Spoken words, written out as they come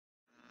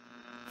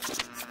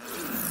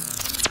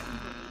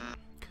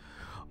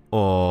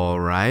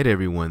Alright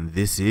everyone,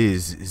 this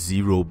is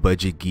Zero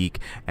Budget Geek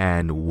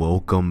and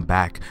welcome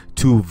back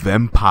to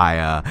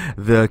VEmpire,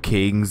 the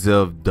Kings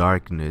of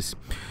Darkness.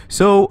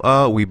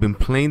 So we've been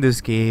playing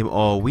this game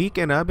all week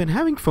and I've been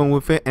having fun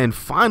with it, and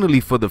finally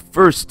for the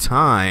first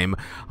time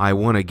I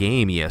won a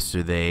game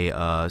yesterday.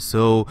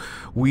 So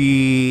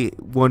we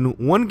won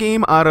one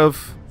game out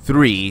of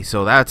 3,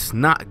 so that's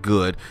not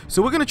good.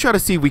 So we're gonna try to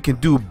see if we can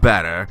do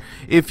better.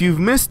 If you've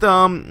missed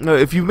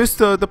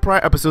the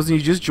prior episodes and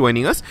you're just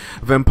joining us,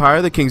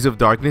 VEmpire, the Kings of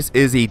Darkness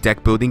is a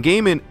deck building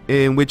game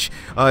in which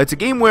it's a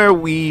game where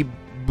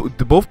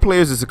both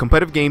players, it's a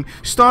competitive game,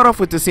 start off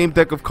with the same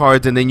deck of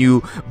cards and then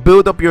you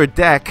build up your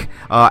deck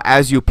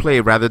as you play,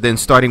 rather than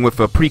starting with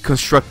a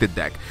pre-constructed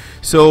deck.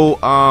 So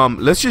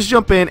let's just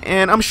jump in,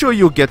 and I'm sure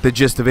you'll get the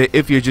gist of it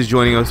if you're just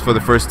joining us for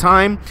the first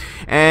time.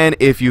 And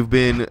if you've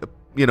been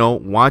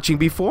watching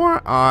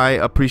before, I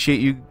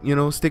appreciate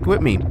you stick with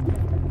me.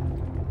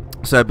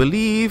 So I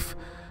believe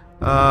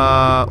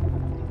I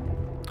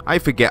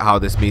forget how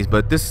this means,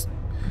 but this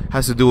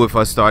has to do with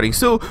us starting.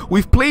 So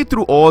we've played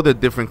through all the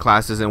different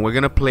classes and we're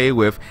gonna play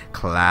with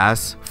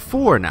class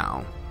 4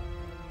 now.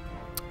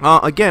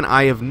 Again,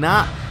 I have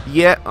not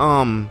yet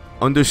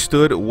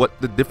understood what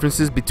the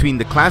differences between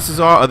the classes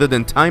are other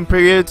than time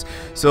periods,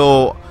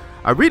 so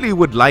I really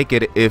would like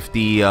it if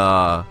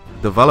the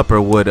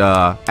developer would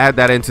add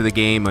that into the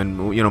game,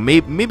 and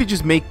maybe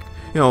just make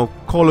call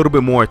a little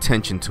bit more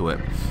attention to it.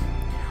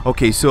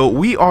 Okay, so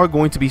we are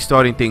going to be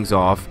starting things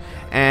off,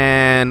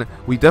 and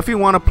we definitely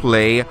want to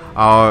play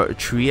our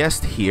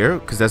Trieste here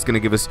because that's going to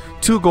give us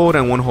 2 gold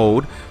and 1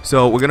 hold.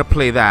 So we're going to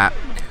play that.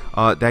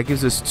 That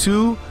gives us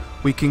 2.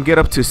 We can get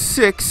up to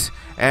 6,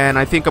 and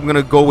I think I'm going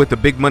to go with the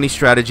big money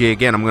strategy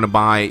again. I'm going to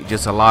buy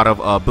just a lot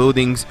of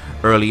buildings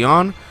early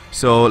on.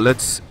 So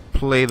let's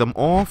play them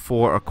all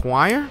for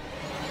acquire.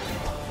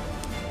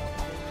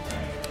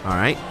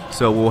 Alright,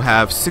 so we'll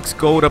have 6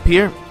 gold up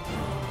here,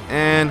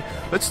 and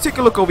let's take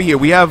a look over here.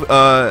 We have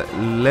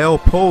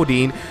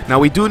Leopoldine. Now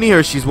we do need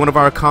her, she's one of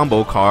our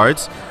combo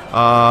cards,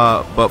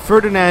 but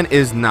Ferdinand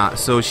is not,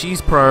 so she's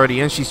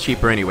priority and she's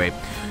cheaper anyway.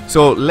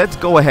 So let's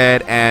go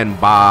ahead and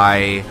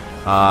buy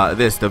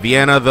the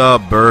Vienna, the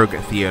Berg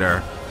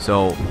Theater.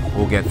 So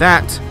we'll get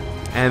that,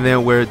 and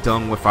then we're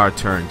done with our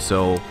turn,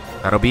 so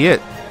that'll be it.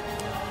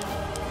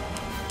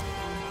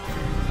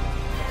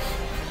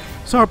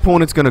 So our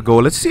opponent's gonna go.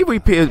 Let's see if we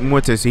pay more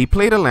attention. He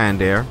played a land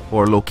there,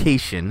 or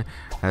location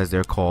as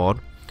they're called.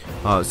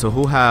 So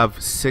he'll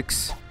have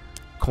 6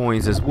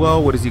 coins as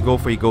well. What does he go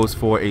for? He goes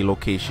for a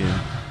location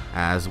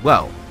as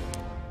well.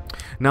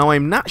 Now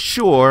I'm not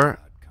sure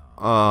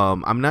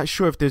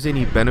if there's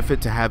any benefit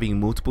to having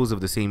multiples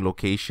of the same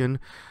location.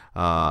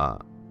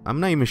 I'm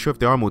not even sure if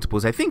there are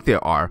multiples. I think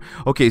there are.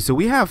 Okay, so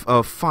we have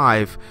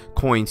 5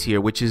 coins here,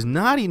 which is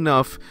not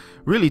enough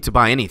really to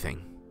buy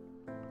anything.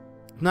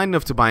 Not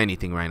enough to buy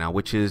anything right now,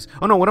 which is,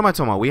 oh no, what am I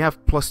talking about? We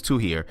have +2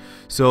 here,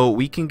 so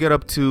we can get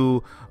up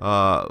to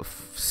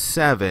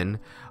 7,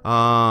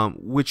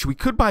 which we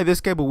could buy this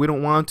guy, but we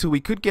don't want to.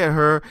 We could get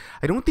her.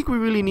 I don't think we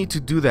really need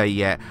to do that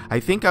yet. I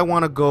think I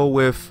want to go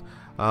with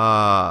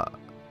we'll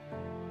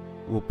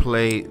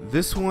play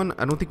this one.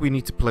 I don't think we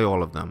need to play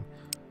all of them,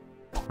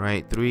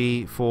 right?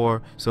 3,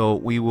 4, so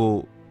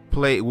we'll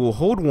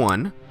hold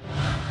 1.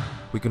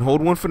 We can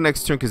hold 1 for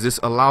next turn because this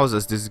allows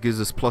us, this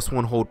gives us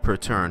 +1 hold per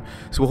turn.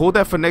 So we'll hold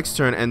that for next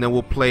turn, and then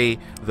we'll play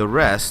the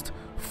rest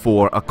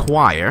for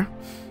acquire.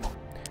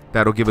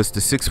 That'll give us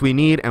the 6 we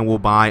need, and we'll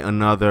buy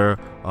another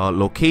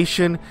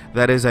location.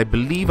 That is, I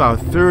believe, our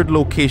 3rd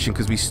location,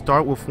 because we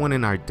start with 1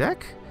 in our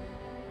deck.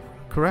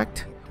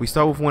 Correct? We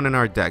start with 1 in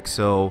our deck,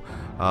 so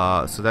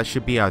so that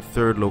should be our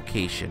 3rd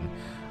location.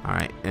 All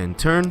right, and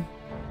turn.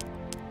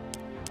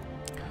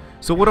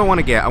 So what I want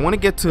to get, I want to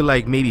get to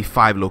like maybe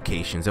 5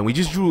 locations, and we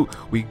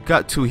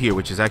got 2 here,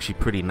 which is actually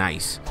pretty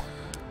nice.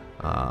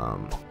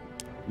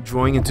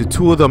 Drawing into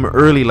 2 of them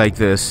early like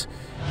this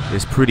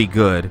is pretty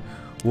good.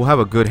 We'll have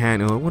a good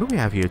hand. What do we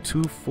have here?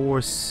 2,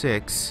 4,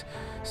 6,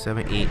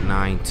 7, 8,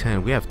 9,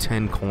 10. We have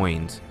 10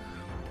 coins.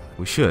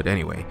 We should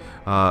anyway.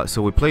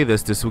 So we play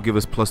this. This will give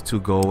us +2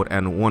 gold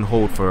and 1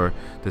 hold for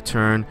the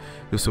turn.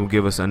 This will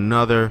give us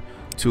another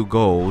 2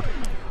 gold.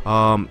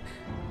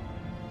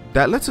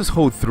 That lets us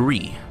hold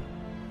 3.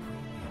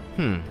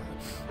 Do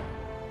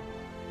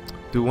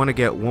we want to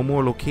get 1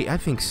 more location? I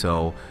think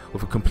so.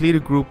 With a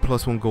completed group,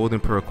 +1 golden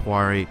per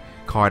acquired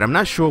card. I'm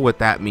not sure what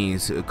that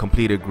means, a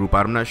completed group.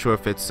 I'm not sure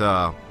if it's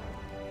I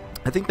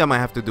think that might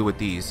have to do with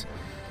these.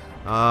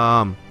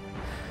 Let's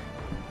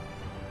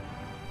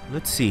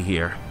see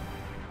here.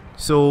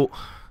 So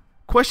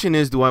question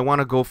is, do I want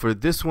to go for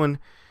this one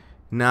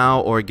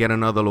now or get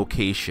another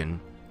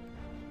location?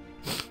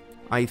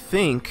 I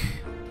think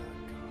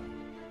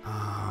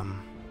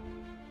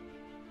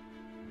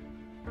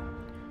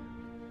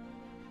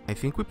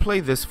we play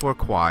this for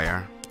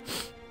acquire,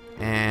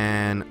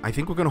 and I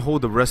think we're gonna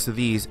hold the rest of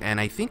these, and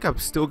I think I'm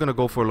still gonna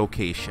go for a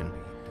location.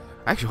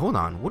 Actually, hold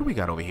on, what do we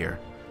got over here?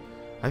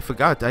 I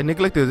forgot. I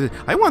neglected this.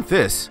 I want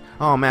this.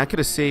 Oh man, I could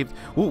have saved.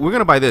 Ooh, we're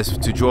gonna buy this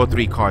to draw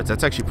 3 cards.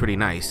 That's actually pretty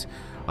nice.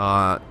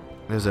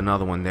 There's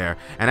another one there.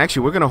 And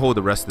actually, we're going to hold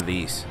the rest of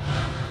these.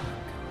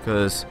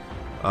 Because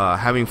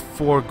having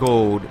 4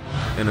 gold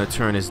in a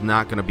turn is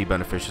not going to be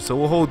beneficial. So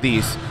we'll hold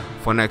these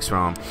for next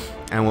round.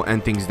 And we'll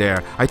end things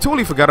there. I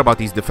totally forgot about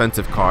these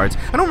defensive cards.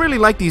 I don't really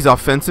like these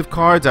offensive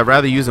cards. I'd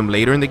rather use them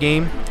later in the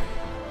game.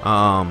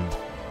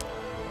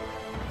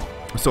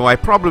 So I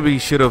probably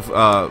should have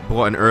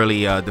bought an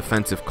early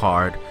defensive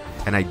card.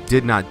 And I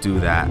did not do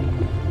that.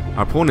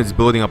 Our opponent's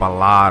building up a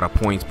lot of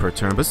points per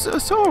turn, but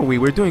so are we.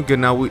 We're doing good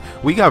now.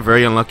 We got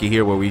very unlucky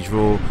here where we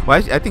drew.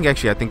 Well, I think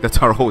that's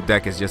our whole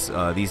deck is just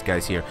these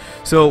guys here.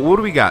 So what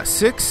do we got?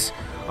 6.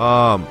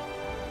 How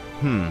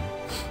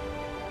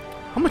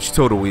much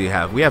total we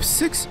have? We have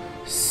 6,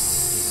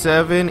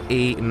 7,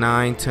 8,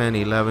 9, 10,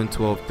 11,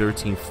 12,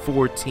 13,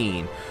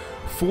 14.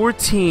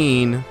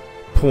 14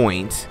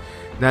 points.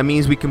 That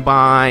means we can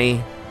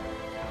buy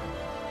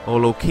a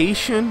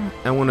location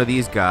and one of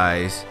these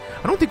guys.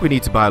 I don't think we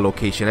need to buy a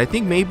location. I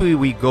think maybe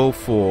we go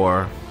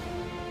for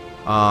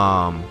we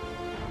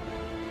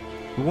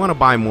want to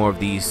buy more of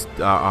these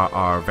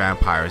our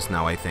vampires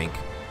now. I think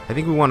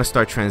we want to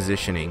start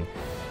transitioning.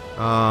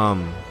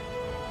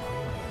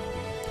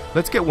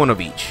 Let's get one of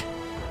each.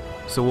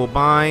 So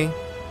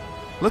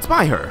let's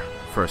buy her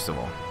first of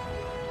all.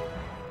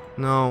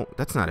 No,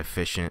 that's not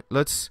efficient.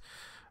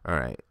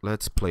 Alright,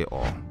 let's play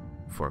all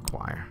for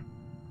acquire.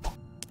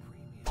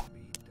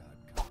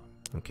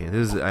 Okay,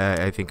 this is,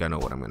 I think I know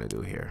what I'm gonna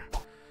do here.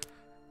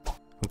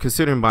 I'm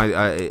considering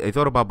I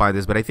thought about buying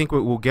this, but I think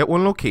we'll get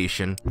one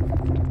location,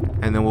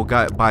 and then we'll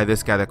buy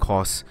this guy that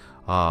costs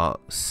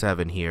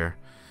 7 here.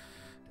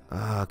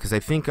 Because I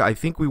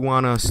think we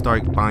wanna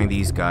start buying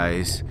these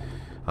guys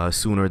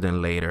sooner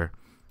than later.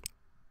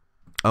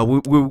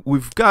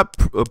 We've got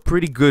a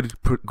pretty good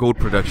gold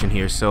production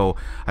here, so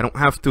I don't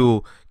have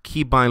to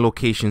keep buying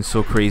locations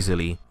so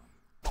crazily.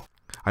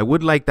 I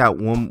would like that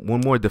one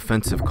more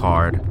defensive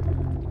card.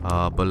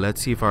 But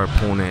let's see if our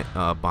opponent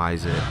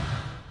buys it.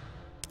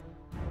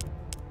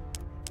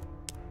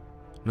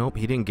 Nope,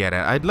 he didn't get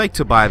it. I'd like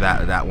to buy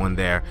that one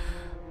there.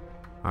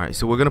 Alright,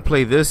 so we're going to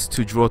play this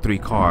to draw 3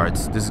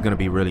 cards. This is going to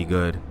be really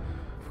good.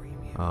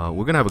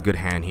 We're going to have a good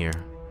hand here.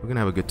 We're going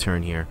to have a good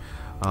turn here.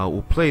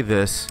 We'll play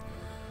this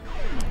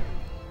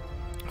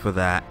for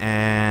that.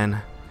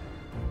 And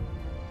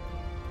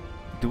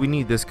do we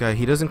need this guy?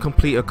 He doesn't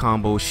complete a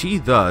combo. She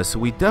does. So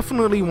we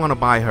definitely want to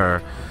buy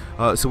her.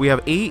 So we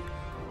have 8.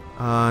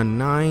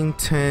 9,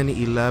 10,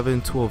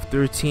 11, 12,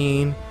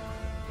 13,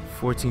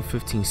 14,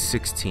 15,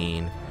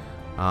 16.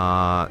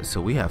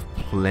 So we have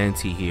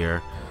plenty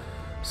here.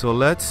 So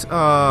let's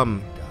buy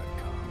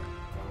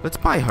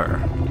her.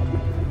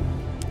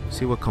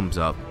 See what comes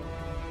up.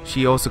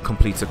 She also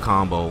completes a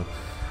combo.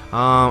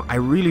 I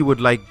really would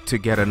like to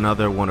get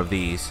another one of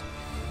these.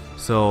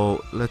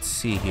 So let's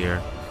see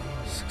here.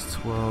 6,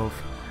 12.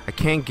 I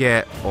can't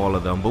get all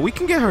of them, but we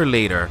can get her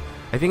later.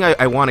 I think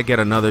I want to get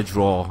another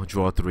draw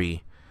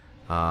 3.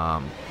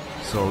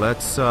 So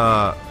let's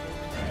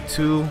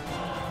 2,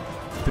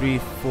 3,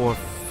 4,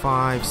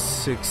 5,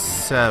 6,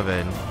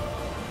 7.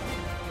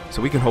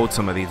 So we can hold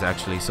some of these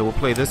actually. So we'll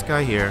play this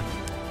guy here.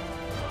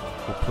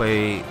 We'll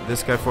play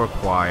this guy for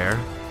acquire.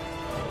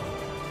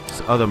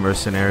 This other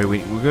mercenary.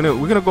 We're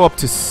gonna go up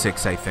to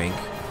 6, I think.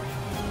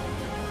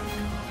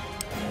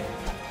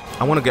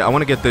 I want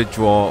to get the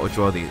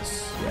draw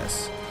these.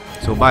 Yes.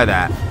 So buy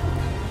that,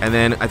 and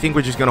then I think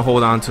we're just gonna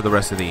hold on to the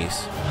rest of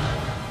these.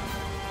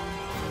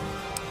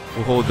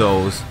 We'll hold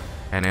those,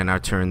 and then our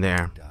turn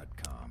there.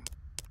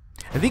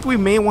 I think we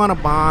may want to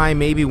buy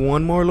maybe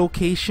one more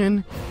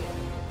location.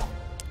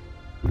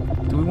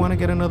 Do we want to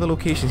get another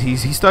location?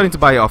 He's starting to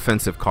buy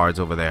offensive cards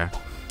over there.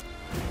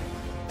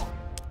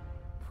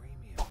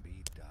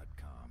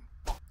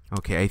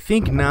 Okay, I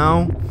think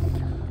now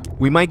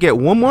we might get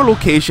one more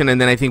location, and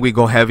then I think we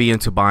go heavy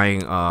into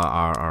buying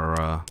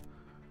our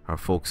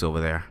folks over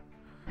there.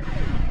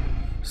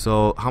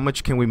 So how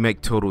much can we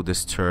make total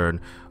this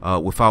turn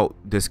without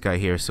this guy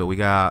here? So we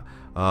got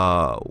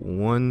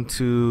 1,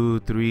 2,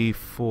 3,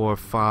 4,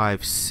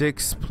 5,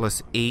 6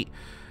 plus 8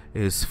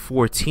 is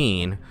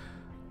 14.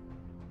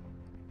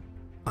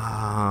 So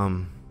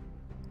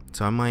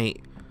I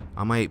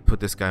might put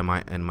this guy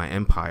in my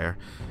empire.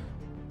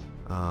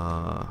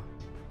 Well,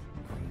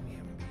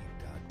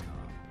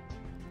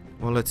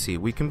 let's see.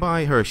 We can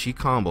buy her. She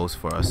combos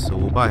for us, so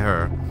we'll buy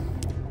her.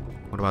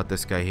 What about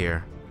this guy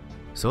here?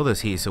 So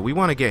does he. So we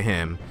want to get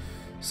him.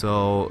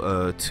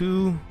 So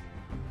 2,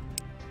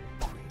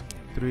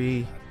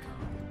 3,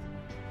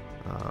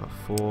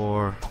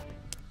 4,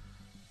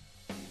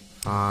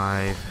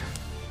 5,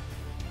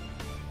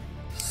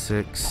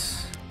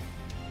 6,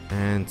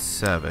 and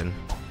 7.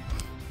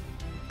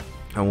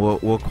 And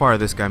we'll acquire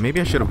this guy. Maybe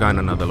I should have gotten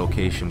another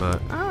location,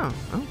 but I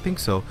don't think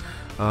so.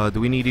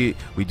 Do we need it?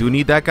 We do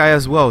need that guy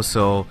as well.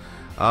 So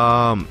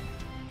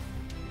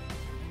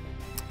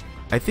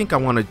I think I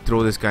want to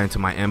throw this guy into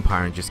my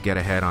empire and just get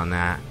ahead on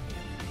that.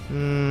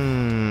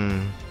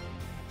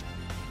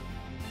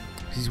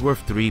 He's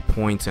worth 3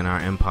 points in our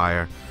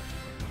empire.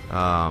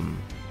 I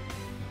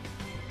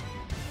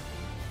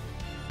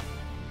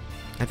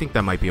think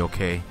that might be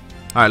okay.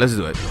 Alright, let's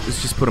do it.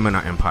 Let's just put him in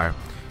our empire.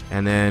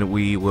 And then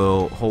we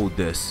will hold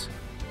this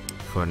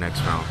for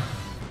next round.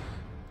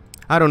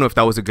 I don't know if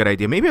that was a good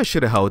idea. Maybe I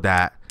should have held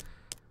that.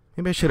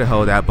 Maybe I should have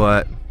held that,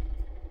 but...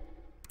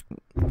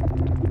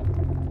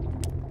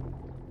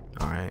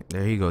 Alright,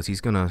 there he goes.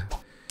 He's gonna...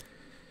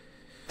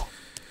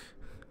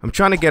 I'm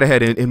trying to get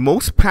ahead. In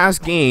most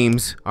past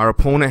games, our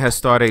opponent has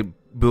started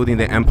building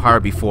the empire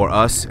before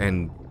us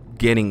and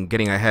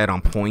getting ahead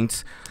on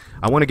points.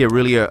 I want to get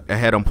really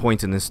ahead on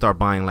points and then start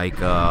buying like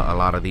a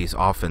lot of these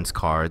offense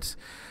cards.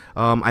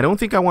 I don't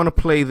think I want to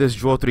play this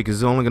draw 3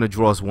 because it's only going to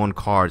draw us 1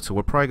 card, so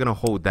we're probably going to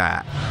hold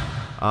that.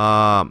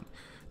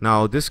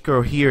 Now this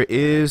girl here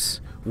is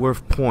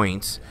worth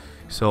points,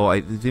 so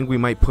I think we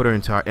might put her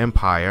into our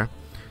empire.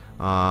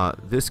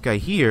 This guy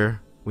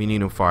here, we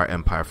need him for our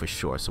empire for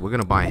sure, so we're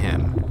going to buy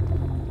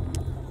him.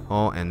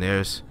 Oh, and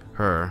there's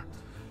her.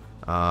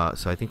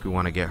 So I think we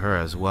want to get her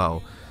as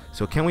well.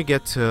 So can we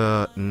get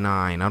to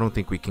 9? I don't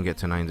think we can get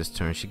to 9 this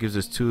turn. She gives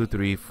us 2,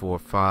 3, 4,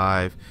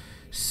 5,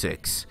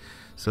 6.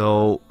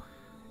 So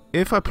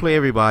if I play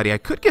everybody, I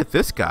could get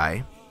this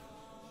guy.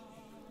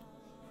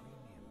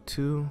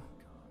 2,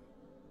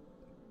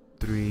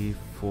 3,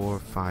 4,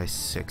 5,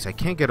 6. I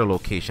can't get a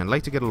location. I'd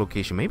like to get a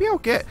location. Maybe I'll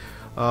get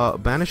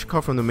banish a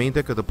card from the main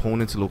deck of the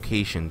opponent's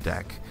location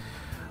deck.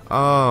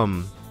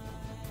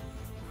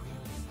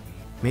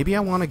 Maybe I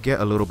want to get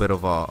a little bit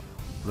of a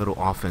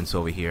little offense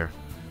over here.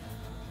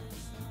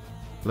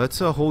 Let's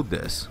hold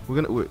this.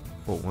 Oh,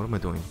 what am I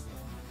doing?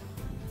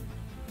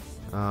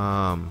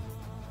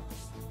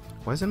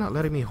 Why is it not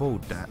letting me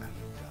hold that?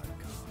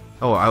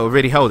 Oh, I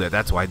already held it.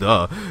 That's why.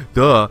 Duh.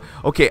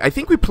 Okay, I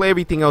think we play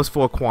everything else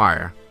for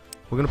acquire.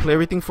 We're gonna play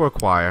everything for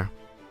acquire.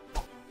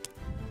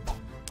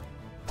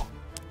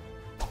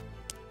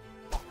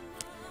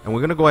 And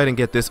we're gonna go ahead and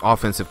get this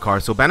offensive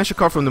card. So banish a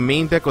card from the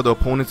main deck or the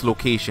opponent's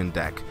location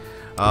deck.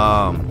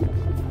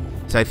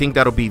 So I think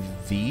that'll be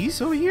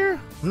these over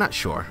here. I'm not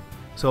sure.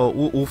 So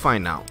we'll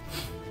find out.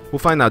 We'll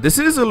find out. This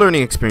is a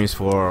learning experience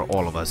for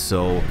all of us.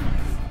 So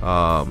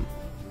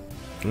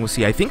we'll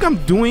see. I think I'm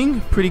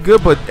doing pretty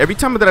good, but every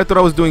time that I thought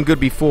I was doing good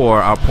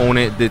before, our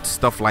opponent did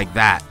stuff like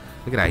that.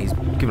 Look at that. He's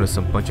giving us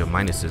some bunch of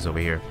minuses over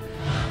here.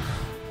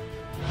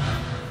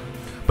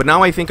 But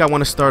now I think I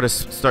want to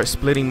start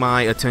splitting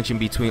my attention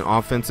between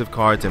offensive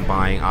cards and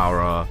buying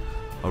our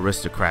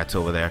aristocrats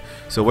over there.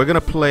 So we're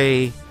gonna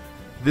play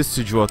this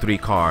to draw 3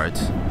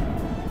 cards.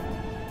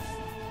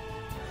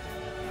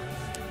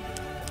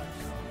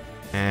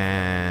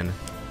 And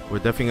we're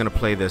definitely going to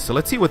play this. So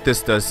let's see what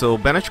this does. So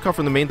banish card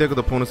from the main deck of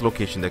the opponent's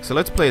location deck. So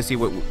let's play and see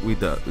what we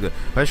do.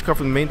 Banish card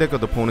from the main deck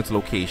of the opponent's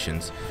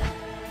locations.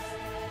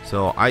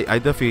 So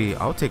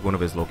I'll take one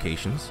of his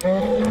locations.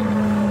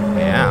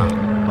 Yeah.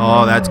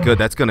 Oh, that's good.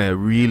 That's going to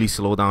really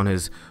slow down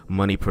his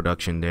money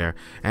production there.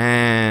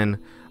 And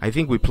I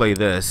think we play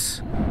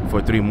this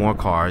for 3 more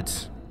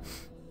cards.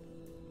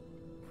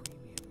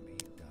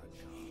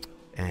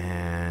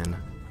 And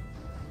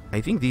I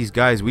think these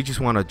guys, we just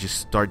want to just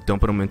start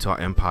dumping them into our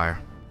empire.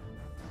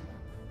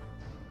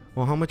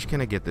 Well, how much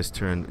can I get this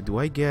turn? Do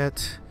I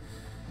get...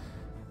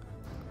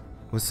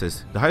 What's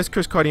this? The highest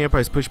curse card in the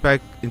empire is pushed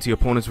back into your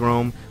opponent's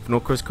realm. If no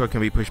curse card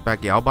can be pushed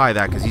back, yeah, I'll buy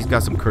that because he's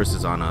got some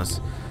curses on us.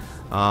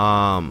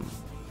 I'm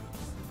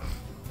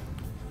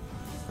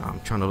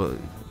trying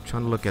to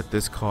look at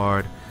this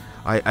card.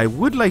 I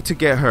would like to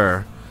get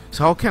her.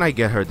 So how can I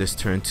get her this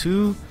turn?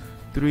 2,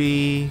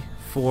 3,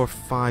 4,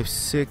 5,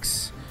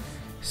 6,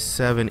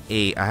 7,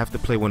 8. I have to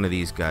play one of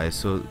these guys.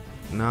 So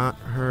not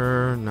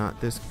her,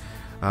 not this.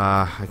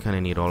 I kind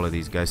of need all of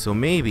these guys. So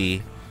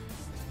maybe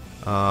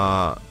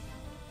I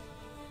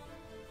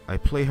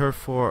play her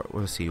for,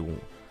 let's see,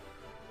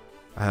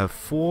 I have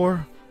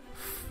 4.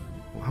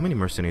 How many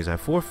mercenaries? I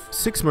have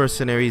 6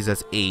 mercenaries.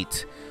 That's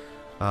 8.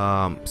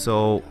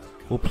 So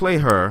we'll play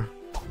her.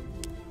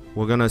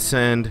 We're gonna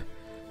send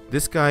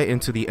this guy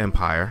into the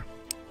empire.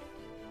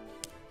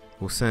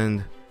 We'll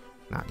send,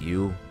 not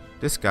you,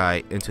 this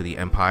guy into the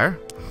empire.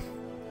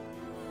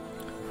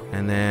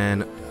 And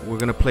then we're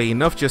gonna play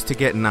enough just to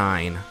get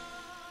 9.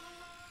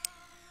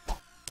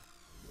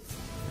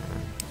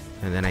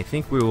 And then I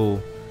think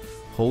we'll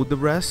hold the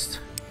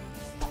rest.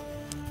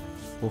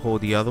 We'll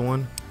hold the other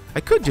one. I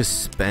could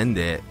just spend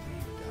it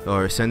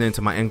or send it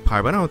into my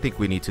empire, but I don't think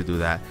we need to do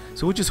that.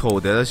 So we'll just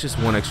hold it. That's just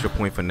 1 extra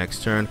point for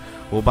next turn.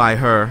 We'll buy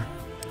her.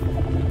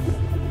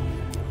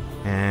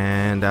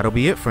 And that'll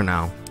be it for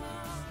now.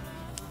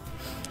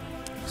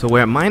 So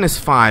we're at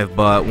 -5,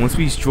 but once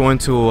we draw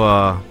into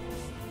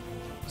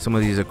some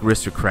of these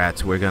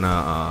aristocrats, we're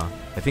gonna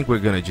I think we're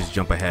gonna just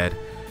jump ahead.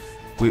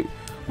 We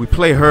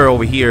play her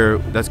over here.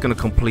 That's gonna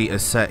complete a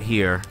set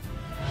here.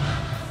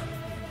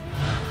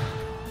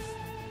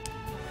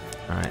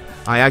 Alright.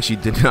 I actually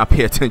did not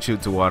pay attention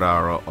to what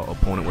our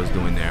opponent was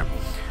doing there.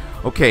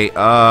 Okay,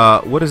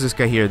 what is this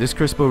guy here? This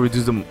curse spell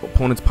reduces the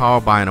opponent's power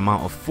by an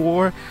amount of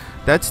 4.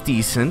 That's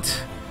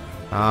decent.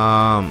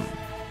 We're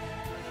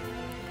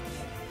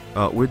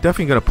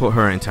definitely gonna put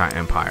her into our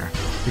empire.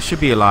 This should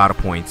be a lot of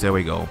points. There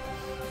we go.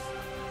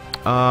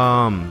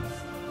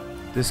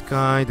 This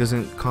guy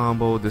doesn't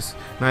combo.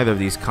 Neither of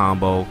these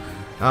combo.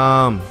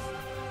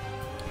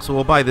 So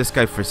we'll buy this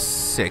guy for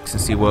 6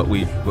 and see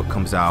what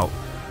comes out.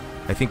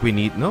 I think we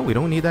need... No, we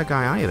don't need that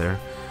guy either.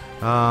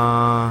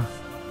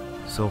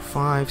 So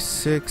 5,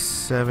 6,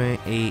 7,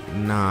 8,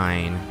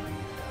 9.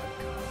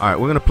 Alright,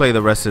 we're going to play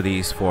the rest of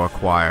these for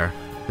acquire.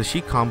 Does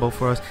she combo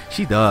for us?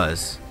 She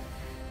does.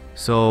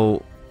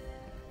 So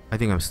I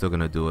think I'm still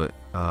going to do it.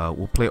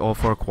 We'll play all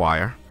for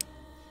acquire.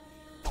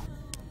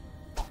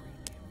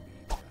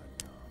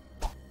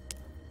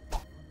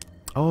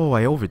 Oh,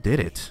 I overdid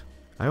it.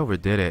 I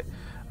overdid it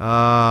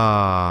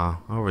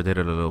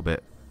a little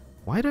bit.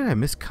 Why did I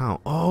miscount?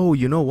 Oh,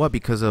 you know what?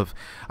 Because of...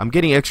 I'm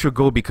getting extra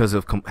gold because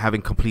of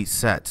having complete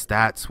sets.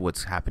 That's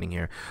what's happening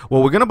here.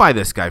 Well, we're going to buy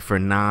this guy for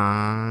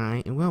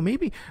 9. Well,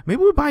 maybe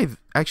we'll buy...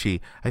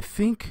 Actually, I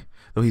think...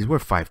 Though he's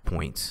worth 5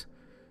 points.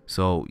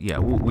 So, yeah,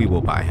 we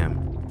will buy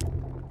him.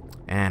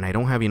 And I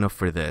don't have enough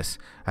for this.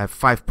 I have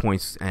 5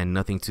 points and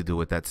nothing to do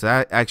with that. So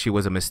that actually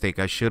was a mistake.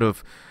 I should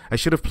have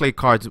played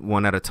cards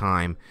one at a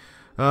time.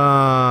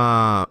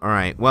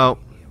 Alright, well...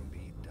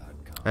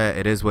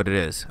 it is what it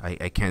is.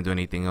 I can't do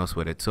anything else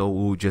with it. So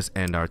we'll just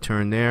end our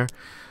turn there.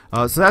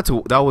 So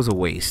that was a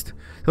waste.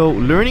 So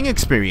learning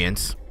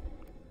experience.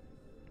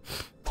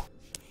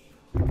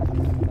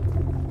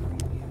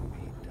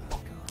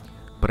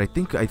 But I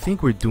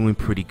think we're doing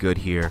pretty good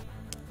here.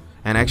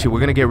 And actually we're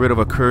gonna get rid of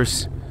a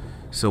curse.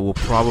 So we'll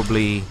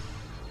probably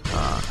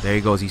there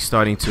he goes. He's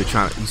starting to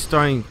try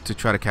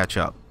to catch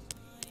up.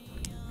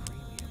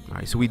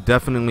 Alright, so we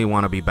definitely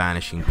want to be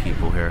banishing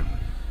people here.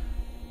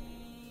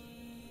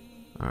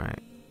 Alright,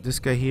 this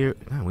guy here,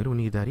 no, we don't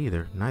need that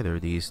either. Neither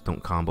of these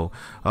don't combo.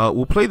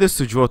 We'll play this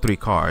to draw 3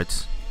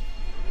 cards.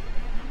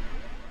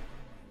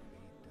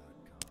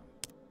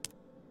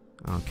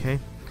 Okay.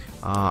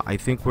 I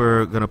think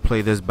we're going to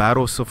play this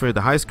battle. So for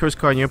the highest curse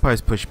card in your empire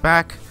is pushed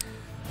back.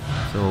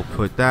 So we'll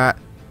put that.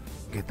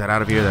 Get that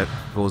out of here. That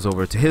goes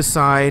over to his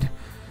side.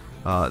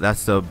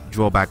 That's the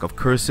drawback of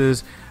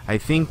curses. I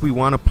think we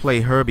want to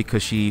play her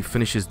because she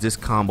finishes this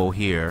combo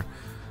here.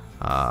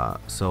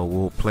 So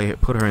we'll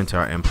put her into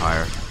our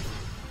empire.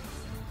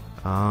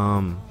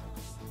 And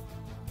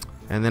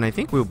then I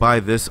think we'll buy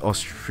this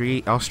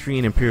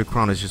Austrian Imperial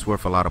Crown. Is just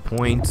worth a lot of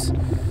points.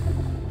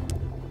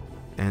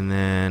 And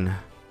then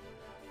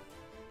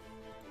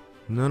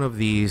none of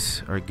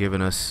these are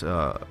giving us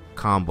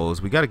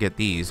combos. We got to get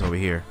these over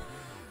here.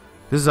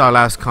 This is our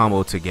last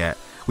combo to get.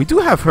 We do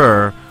have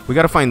her. We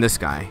got to find this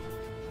guy.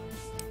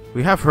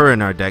 We have her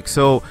in our deck.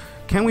 So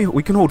can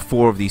we can hold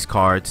 4 of these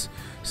cards.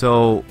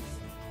 So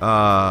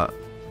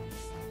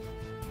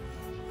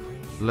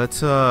let's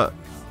throw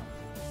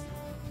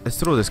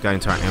this guy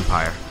into our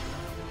empire,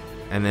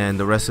 and then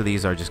the rest of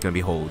these are just gonna be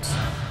holds.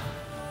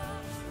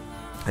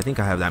 I think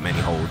I have that many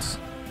holds.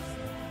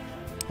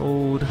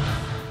 Hold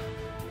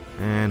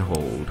and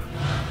hold.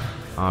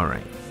 All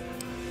right.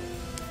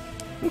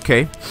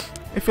 Okay.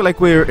 I feel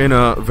like we're in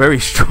a very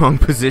strong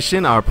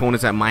position. Our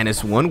opponent's at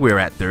 -1. We're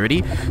at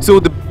 30. So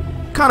the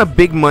kind of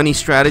big money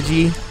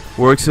strategy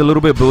works a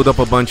little bit. Build up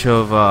a bunch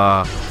of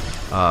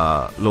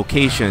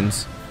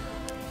locations,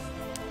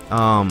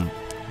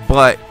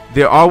 but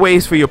there are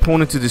ways for your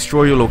opponent to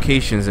destroy your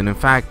locations, and in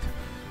fact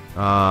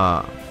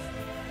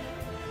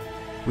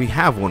we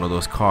have one of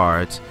those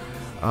cards.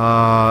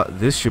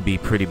 This should be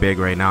pretty big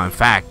right now. In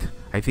fact,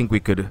 I think we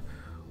could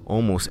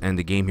almost end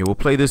the game here. We'll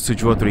play this to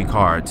draw 3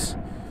 cards,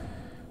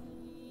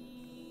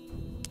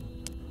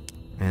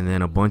 and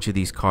then a bunch of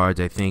these cards.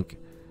 I think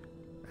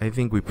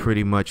we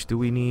pretty much... Do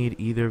we need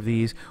either of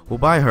these? We'll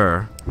buy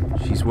her.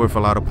 She's worth a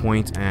lot of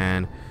points,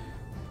 and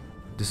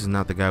this is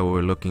not the guy we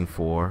were looking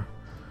for.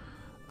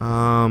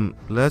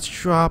 Let's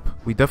drop...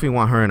 We definitely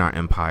want her in our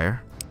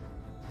empire.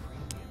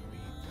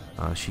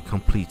 She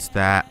completes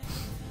that.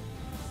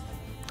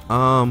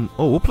 Oh,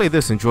 we'll play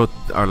this and draw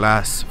our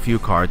last few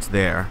cards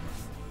there.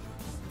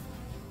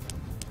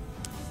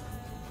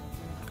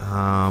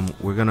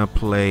 We're gonna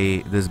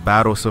play this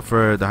battle. So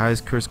for the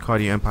highest curse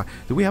card in your empire,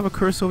 do we have a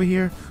curse over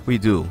here? We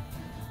do.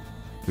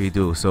 We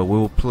do. So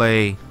we'll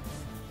play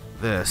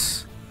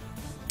this.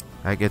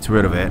 That gets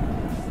rid of it,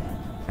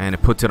 and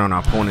it puts it on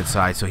our opponent's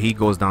side. So he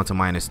goes down to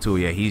 -2.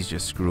 Yeah, he's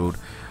just screwed.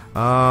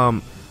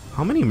 How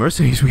many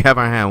mercenaries we have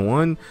in our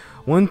hand?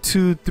 1,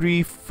 2,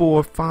 3,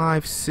 4,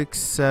 5, 6,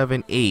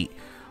 7, 8.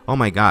 Oh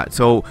my God!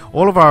 So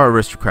all of our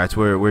aristocrats,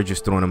 we're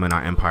just throwing them in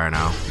our empire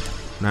now.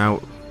 Now,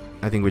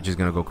 I think we're just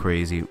gonna go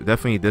crazy.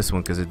 Definitely this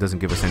one because it doesn't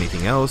give us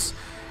anything else.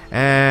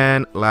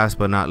 And last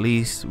but not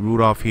least,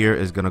 Rudolph here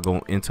is gonna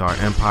go into our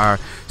empire.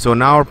 So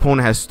now our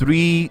opponent has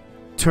 3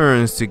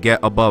 turns to get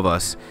above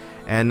us,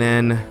 and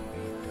then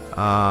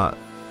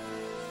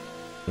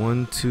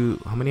 1, 2.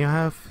 How many I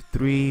have?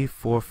 3,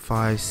 4,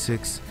 5,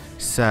 6,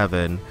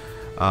 7.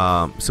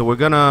 So we're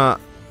gonna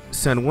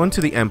send 1 to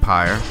the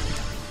empire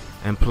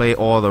and play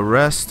all the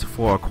rest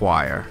for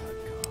acquire.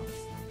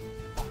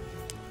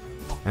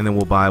 And then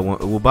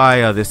we'll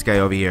buy this guy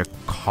over here,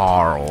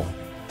 Carl.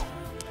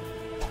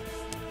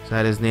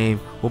 that his name?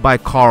 We'll buy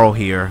Carl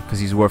here because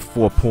he's worth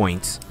 4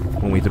 points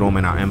when we throw him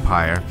in our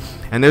empire.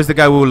 And there's the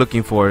guy we were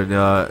looking for,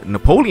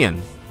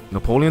 Napoleon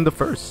the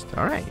First.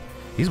 All right,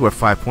 he's worth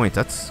 5 points.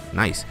 That's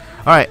nice.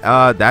 All right,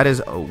 that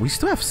is. We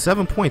still have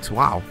 7 points.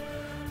 Wow.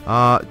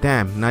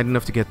 Damn, not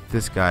enough to get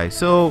this guy.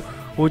 So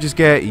we'll just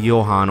get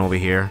Johann over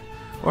here,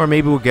 or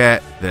maybe we'll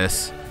get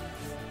this.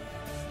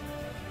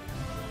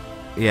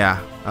 Yeah.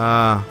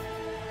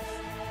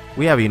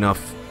 We have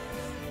enough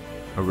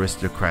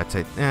aristocrats.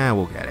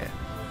 We'll get it.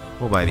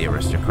 We'll buy the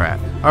aristocrat.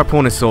 Our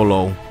opponent's so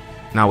low.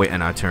 Now we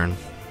end our turn.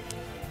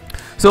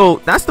 So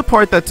that's the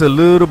part that's a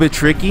little bit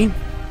tricky.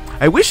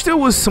 I wish there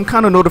was some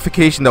kind of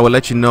notification that would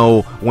let you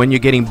know when you're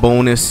getting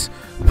bonus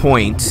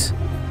points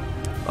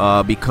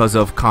because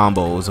of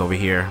combos over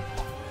here.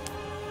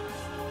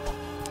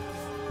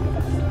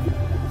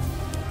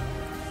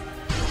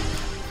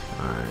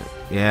 Alright.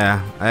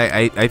 Yeah,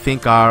 I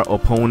think our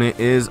opponent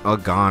is a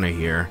goner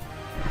here.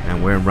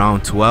 And we're in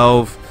round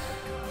 12.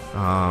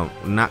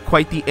 Not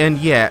quite the end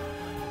yet.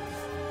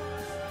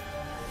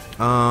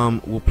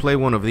 We'll play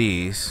one of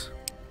these.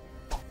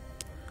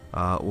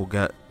 We'll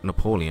get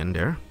Napoleon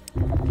there.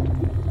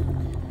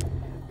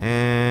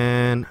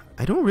 And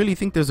I don't really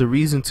think there's a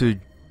reason to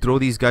throw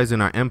these guys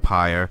in our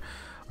empire.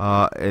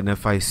 And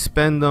if I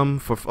spend them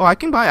for... Oh, I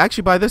can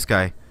actually buy this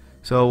guy.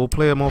 So we'll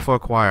play them all for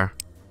acquire.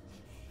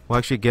 We'll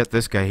actually get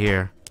this guy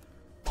here.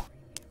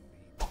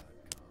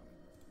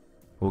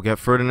 We'll get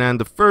Ferdinand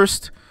the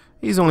First.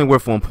 He's only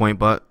worth 1 point,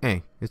 but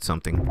hey, it's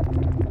something.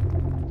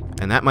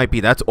 And that might be,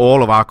 that's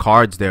all of our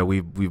cards there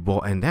we've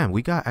bought. And damn,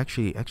 we got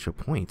actually extra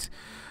points.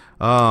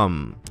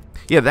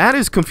 Yeah, that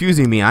is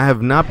confusing me. I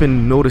have not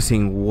been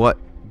noticing what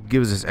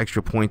gives us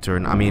extra pointer.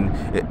 And I mean,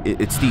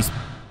 it's these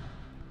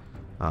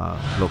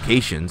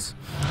locations.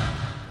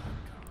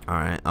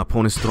 Alright,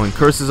 opponent's throwing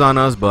curses on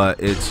us,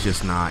 but it's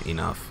just not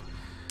enough.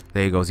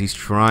 There he goes. He's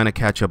trying to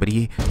catch up, but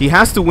he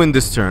has to win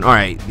this turn.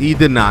 Alright, he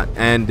did not.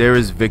 And there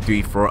is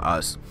victory for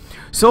us.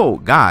 So,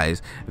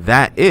 guys,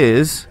 that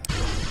is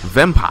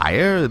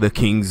VEmpire, the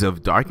Kings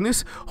of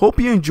Darkness. Hope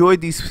you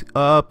enjoyed these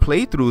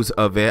playthroughs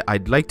of it.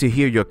 I'd like to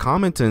hear your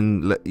comments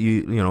and let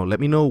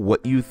me know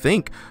what you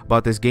think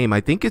about this game.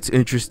 I think it's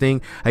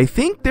interesting. I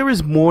think there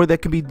is more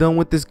that can be done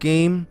with this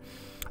game.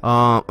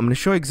 I'm going to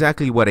show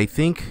exactly what I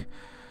think.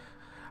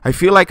 I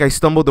feel like I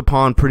stumbled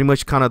upon pretty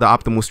much kind of the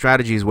optimal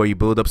strategies where you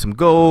build up some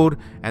gold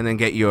and then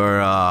get your,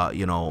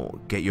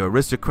 get your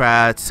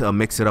aristocrats,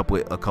 mix it up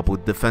with a couple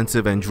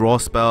defensive and draw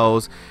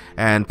spells,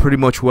 and pretty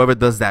much whoever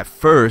does that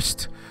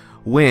first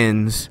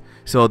wins.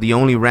 So the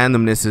only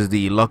randomness is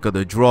the luck of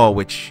the draw,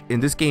 which in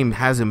this game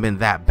hasn't been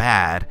that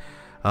bad.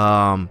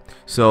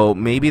 So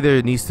maybe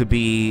there needs to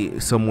be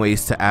some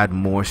ways to add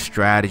more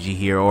strategy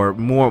here, or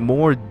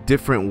more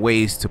different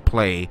ways to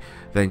play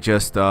than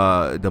just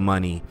the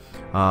money.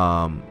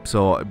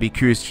 So I'd be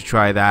curious to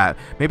try that.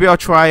 Maybe I'll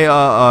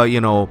try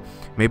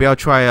maybe I'll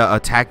try a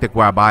tactic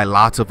where I buy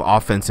lots of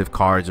offensive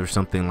cards or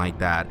something like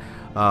that.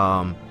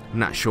 I'm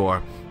not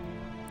sure.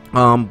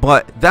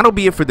 But that'll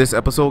be it for this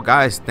episode,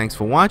 guys. Thanks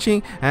for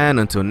watching, and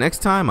until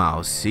next time,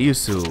 I'll see you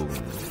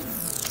soon.